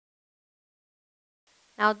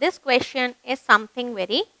Now this question is something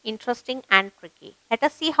very interesting and tricky. Let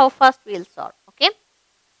us see how fast we will solve. Okay.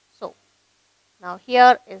 So now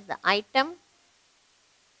here is the item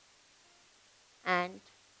and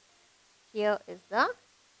here is the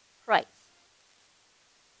price.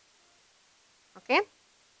 Okay.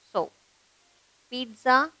 So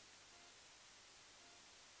pizza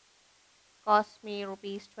cost me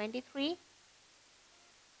rupees 23.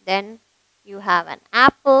 Then you have an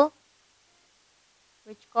apple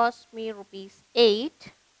which cost me rupees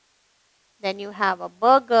 8. Then you have a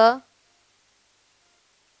burger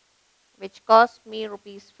which cost me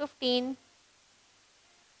rupees 15.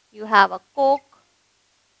 You have a Coke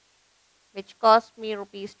which cost me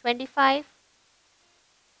rupees 25.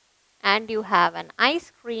 And you have an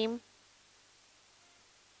ice cream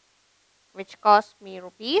which cost me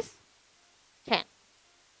rupees 10.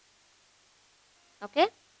 Okay.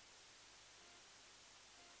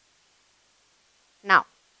 Now,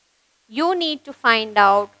 you need to find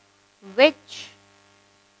out which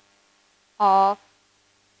of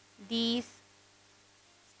these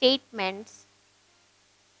statements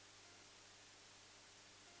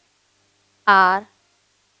are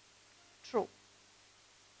true.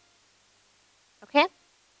 Okay.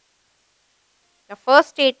 The first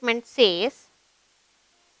statement says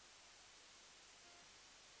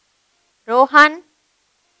Rohan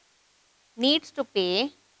needs to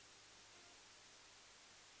pay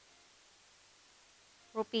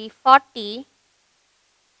 ₹40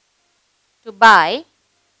 to buy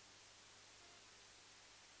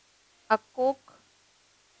a Coke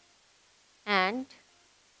and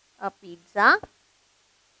a pizza.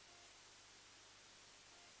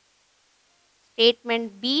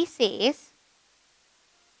 Statement B says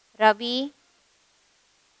Ravi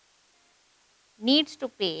needs to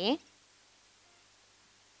pay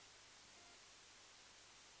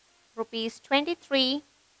 ₹23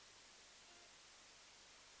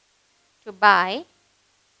 to buy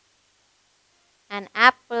an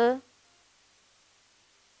apple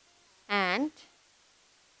and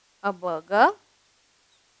a burger.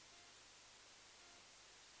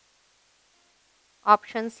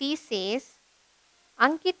 Option C says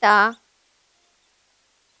Ankita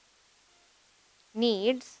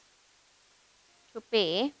needs to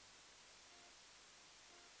pay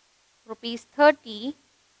 ₹30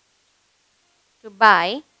 to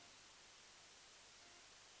buy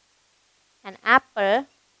an apple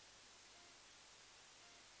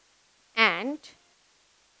and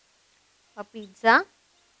a pizza.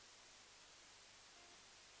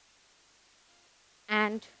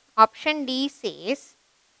 And option D says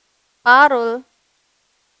Parul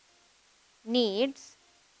needs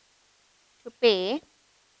to pay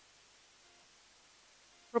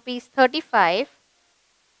 ₹35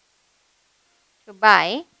 to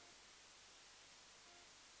buy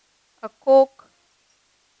a Coke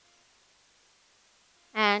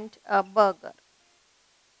and a burger.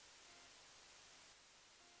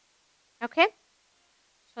 Okay.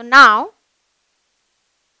 So now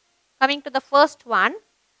coming to the first one,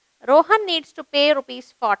 Rohan needs to pay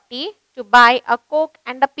 ₹40 to buy a Coke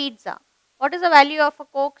and a pizza. What is the value of a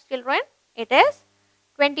Coke, children? It is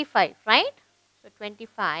 25, right? So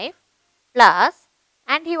 25 plus,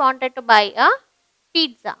 and he wanted to buy a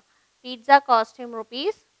pizza. Pizza cost him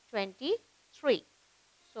 ₹23.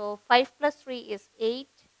 So 5 plus 3 is 8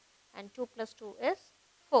 and 2 plus 2 is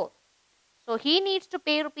 4. So he needs to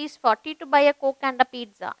pay ₹40 to buy a Coke and a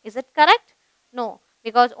pizza. Is it correct? No,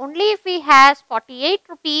 because only if he has 48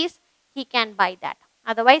 rupees, he can buy that.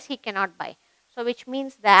 Otherwise, he cannot buy. So which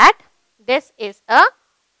means that this is a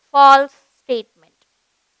false statement.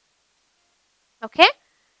 Okay.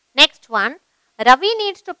 Next one, Ravi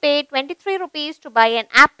needs to pay 23 rupees to buy an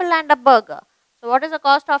apple and a burger. So what is the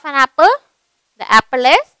cost of an apple? The apple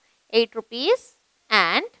is 8 rupees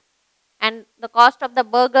and the cost of the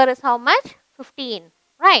burger is how much? 15,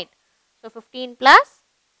 right? So 15 plus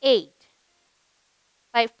 8.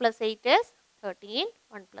 5 plus 8 is 13.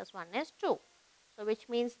 1 plus 1 is 2. So which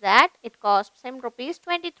means that it costs him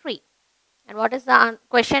 ₹23. And what is the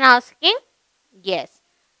question asking? Yes.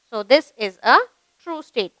 So this is a true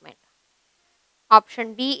statement.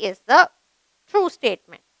 Option B is the true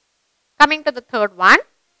statement. Coming to the third one.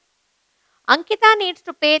 Ankita needs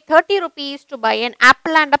to pay 30 rupees to buy an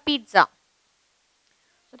apple and a pizza.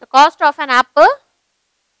 So the cost of an apple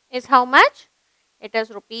is how much? It is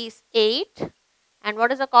 ₹8. And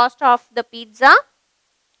what is the cost of the pizza?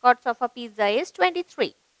 Cost of a pizza is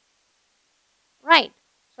 23. Right.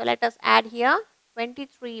 So let us add here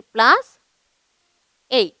 23 plus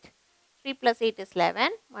 8. 3 plus 8 is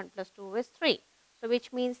 11. 1 plus 2 is 3. So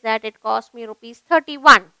which means that it cost me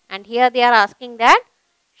 ₹31. And here they are asking that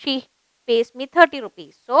she pays me 30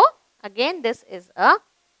 rupees. So, again this is a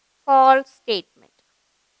false statement.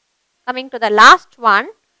 Coming to the last one,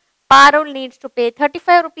 Parul needs to pay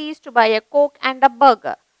 35 rupees to buy a Coke and a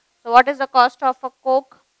burger. So, what is the cost of a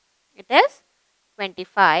Coke? It is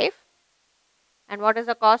 25. And what is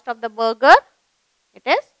the cost of the burger? It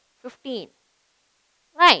is 15.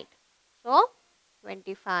 Right. So,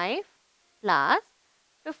 25 plus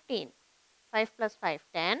 15. 5 plus 5,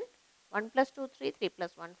 10. 1 plus 2, 3. 3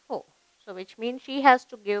 plus 1, 4. So, which means she has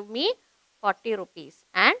to give me 40 rupees.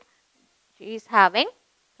 And she is having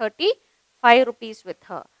 35 rupees with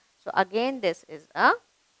her. So, again this is a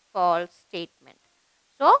false statement.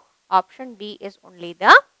 So, option B is only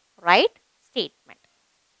the right statement.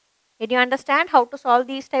 Did you understand how to solve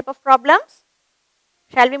these type of problems?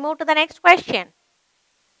 Shall we move to the next question?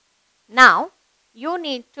 Now, you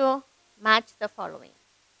need to match the following.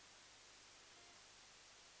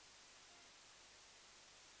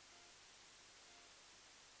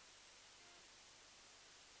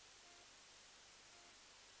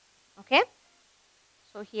 Okay.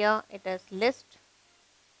 So, here it is list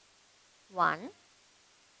 1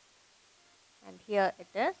 and here it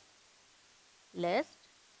is list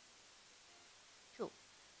 2.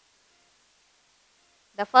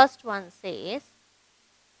 The first one says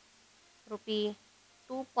rupee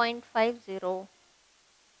 2.50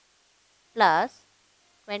 plus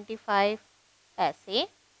 25 paise.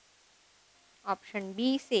 Option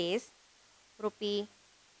B says rupee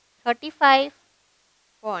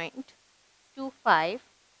 35.25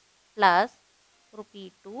 plus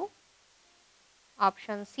rupee 2.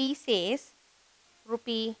 Option C says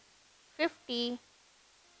rupee 50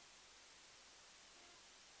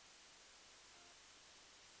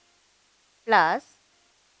 plus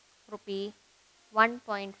rupee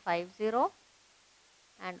 1.50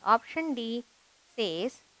 and option D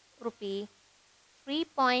says rupee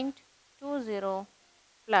 3.20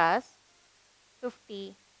 plus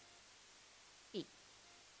 50p.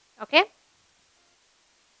 Okay.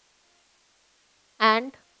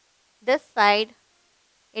 And this side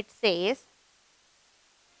it says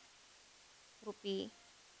rupee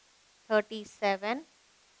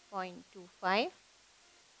 37.25.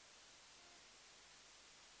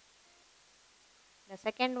 The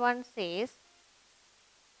second one says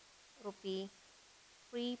rupee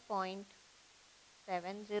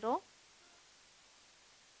 3.70.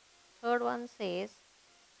 Third one says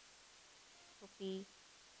rupee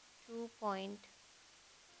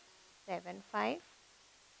 2.75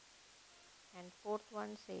 and fourth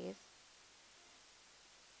one says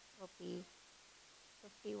rupee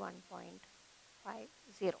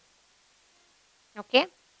 51.50. Okay.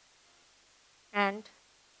 And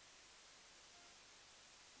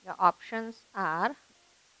the options are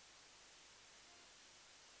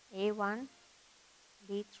A1,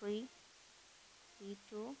 B3,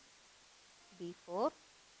 B2, B4.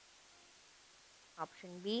 Option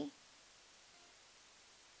B,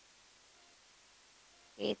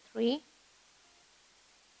 A3,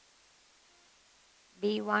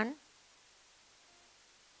 B1,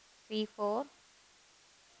 C4,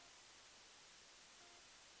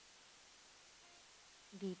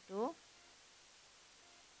 B2,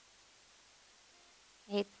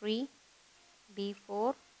 A3,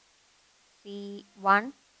 B4,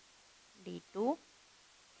 C1, D2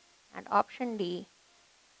 and option D,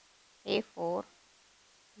 A4,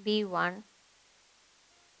 B1,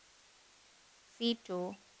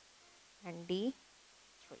 C2 and D3.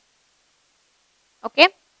 Okay.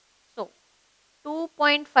 So,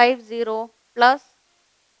 2.50 plus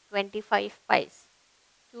 25 pies.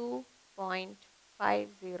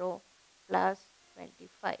 2.50 plus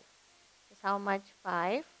 25 is how much?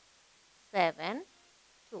 5, 7,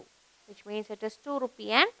 2, which means it is 2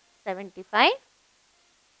 rupee and 75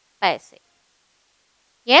 paise.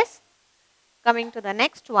 Yes. Coming to the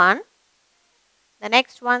next one. The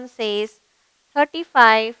next one says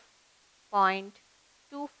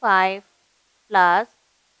 35.25 plus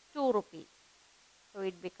 2 rupees. So,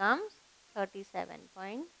 it becomes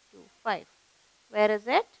 37.25. Where is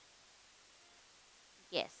it?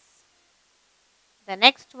 Yes. The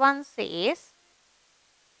next one says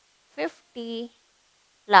 50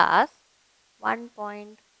 plus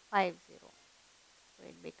 1.50. So,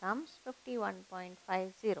 it becomes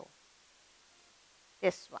 51.50.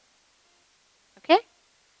 This one. Okay.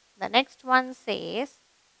 The next one says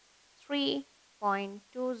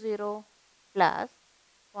 3.20 plus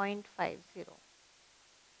 0.50. It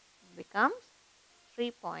becomes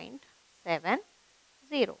 3.70.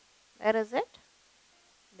 Where is it?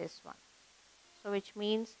 This one. So, which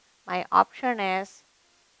means my option is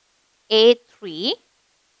A3,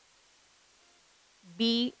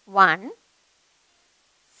 B1,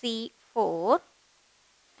 C4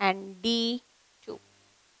 and D2.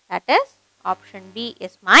 That is option B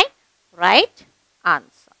is my right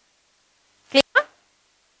answer. Clear?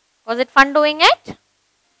 Was it fun doing it?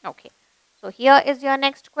 Okay. So here is your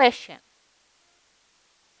next question.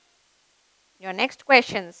 Your next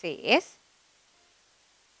question says,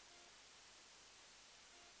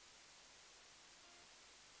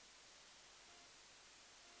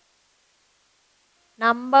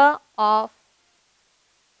 number of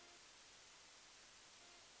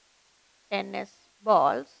tennis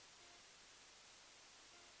balls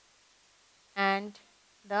and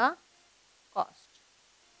the cost.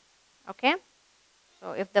 Okay.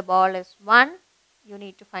 So if the ball is 1, you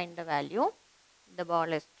need to find the value. If the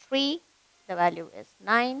ball is 3, the value is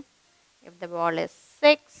 9. If the ball is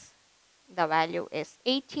 6, the value is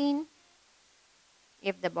 18.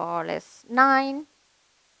 If the ball is 9,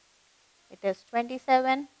 it is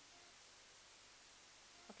 27.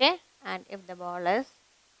 Okay. And if the ball is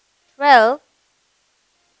 12,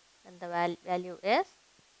 then the value is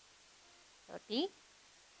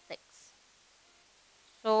 36.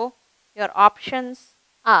 So your options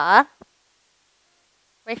are,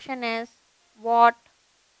 question is, what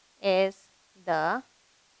is the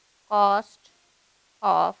cost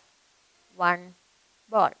of one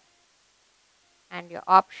ball? And your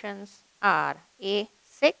options are A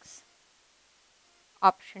 6,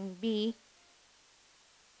 option B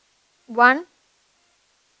 1,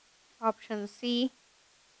 option C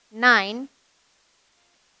 9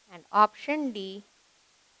 and option D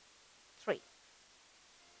 3.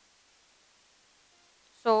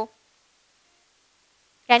 So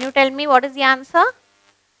can you tell me what is the answer?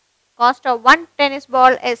 Cost of one tennis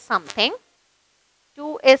ball is something.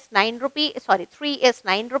 2 is 9 rupees, sorry, 3 is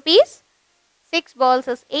 9 rupees, 6 balls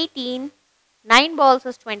is 18, 9 balls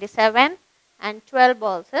is 27 and 12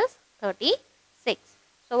 balls is 36.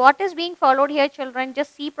 So what is being followed here, children?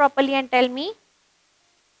 Just see properly and tell me.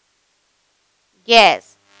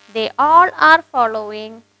 Yes, they all are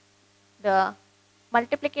following the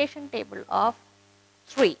multiplication table of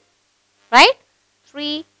 3, right?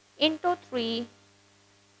 3 into 3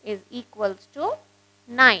 is equals to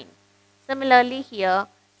 9. Similarly here,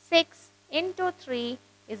 6 into 3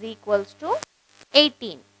 is equals to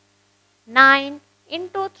 18. 9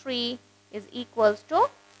 into 3 is equals to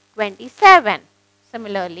 27.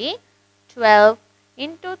 Similarly, 12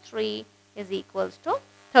 into 3 is equals to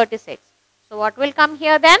 36. So what will come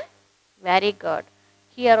here then? Very good.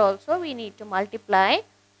 Here also we need to multiply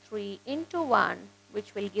 3 into 1,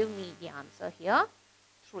 which will give me the answer here,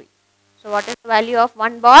 3. So what is the value of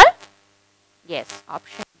one ball? Yes,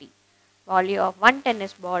 option B. Value of one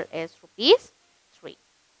tennis ball is rupees 3.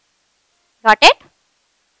 Got it?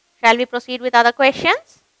 Shall we proceed with other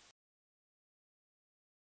questions?